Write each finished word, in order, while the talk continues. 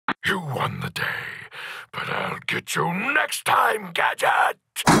You won the day, but I'll get you next time, Gadget!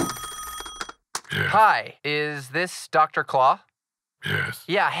 Yes. Hi, is this Dr. Claw? Yes.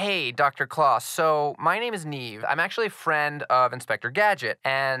 Yeah, hey, Dr. Claw. So, my name is Neve. I'm actually a friend of Inspector Gadget,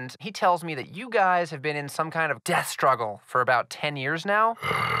 and he tells me that you guys have been in some kind of death struggle for about 10 years now.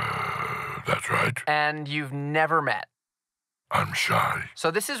 That's right. And you've never met. I'm sorry. So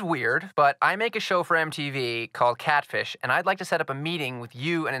this is weird, but I make a show for MTV called Catfish, and I'd like to set up a meeting with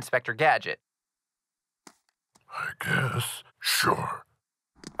you and Inspector Gadget. I guess. Sure.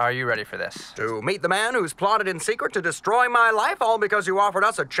 Are you ready for this? To meet the man who's plotted in secret to destroy my life, all because you offered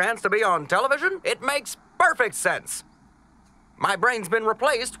us a chance to be on television? It makes perfect sense. My brain's been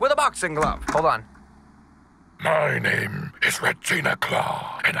replaced with a boxing glove. Hold on. My name is Regina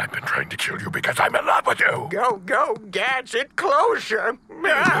Claw, and I've been trying to kill you because I'm in love with you. Go, Gadget, closure.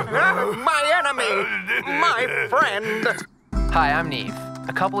 My enemy, my friend. Hi, I'm Neve.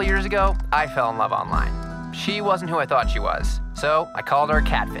 A couple of years ago, I fell in love online. She wasn't who I thought she was, so I called her a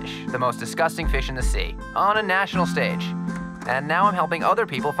catfish, the most disgusting fish in the sea, on a national stage. And now I'm helping other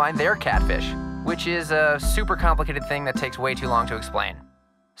people find their catfish, which is a super complicated thing that takes way too long to explain.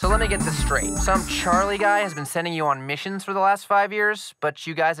 So let me get this straight. Some Charlie guy has been sending you on missions for the last 5 years, but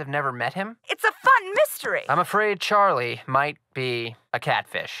you guys have never met him? It's a fun mystery. I'm afraid Charlie might be a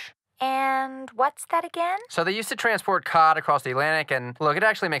catfish. And what's that again? So they used to transport cod across the Atlantic, and look, it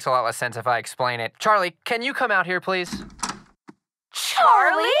actually makes a lot less sense if I explain it. Charlie, can you come out here, please?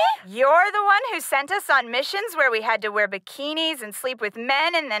 Charlie? You're the one who sent us on missions where we had to wear bikinis and sleep with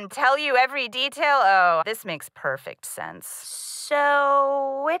men and then tell you every detail? Oh, this makes perfect sense.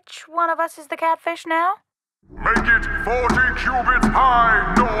 So, which one of us is the catfish now? Make it 40 cubits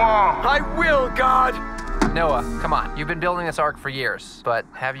high, Noah! I will, God. Noah, come on. You've been building this ark for years, but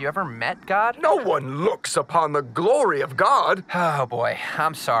have you ever met God? No one looks upon the glory of God. Oh, boy.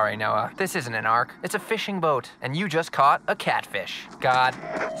 I'm sorry, Noah. This isn't an ark. It's a fishing boat, and you just caught a catfish. God.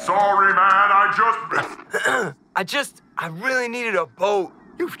 Sorry, man, I really needed a boat.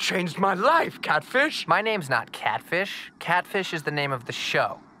 You've changed my life, Catfish. My name's not Catfish. Catfish is the name of the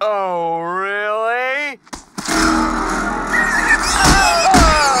show. Oh, really?